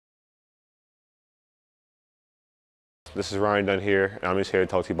This is Ryan Dunn here, and I'm just here to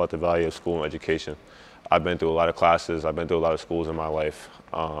talk to you about the value of school and education. I've been through a lot of classes, I've been through a lot of schools in my life,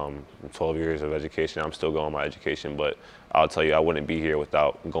 12 years of education. I'm still going my education, but I'll tell you, I wouldn't be here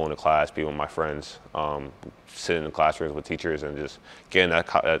without going to class, being with my friends, sitting in classrooms with teachers, and just getting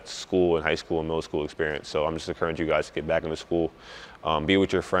that school and high school and middle school experience. So I'm just encouraging you guys to get back into school, be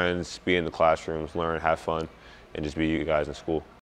with your friends, be in the classrooms, learn, have fun, and just be you guys in school.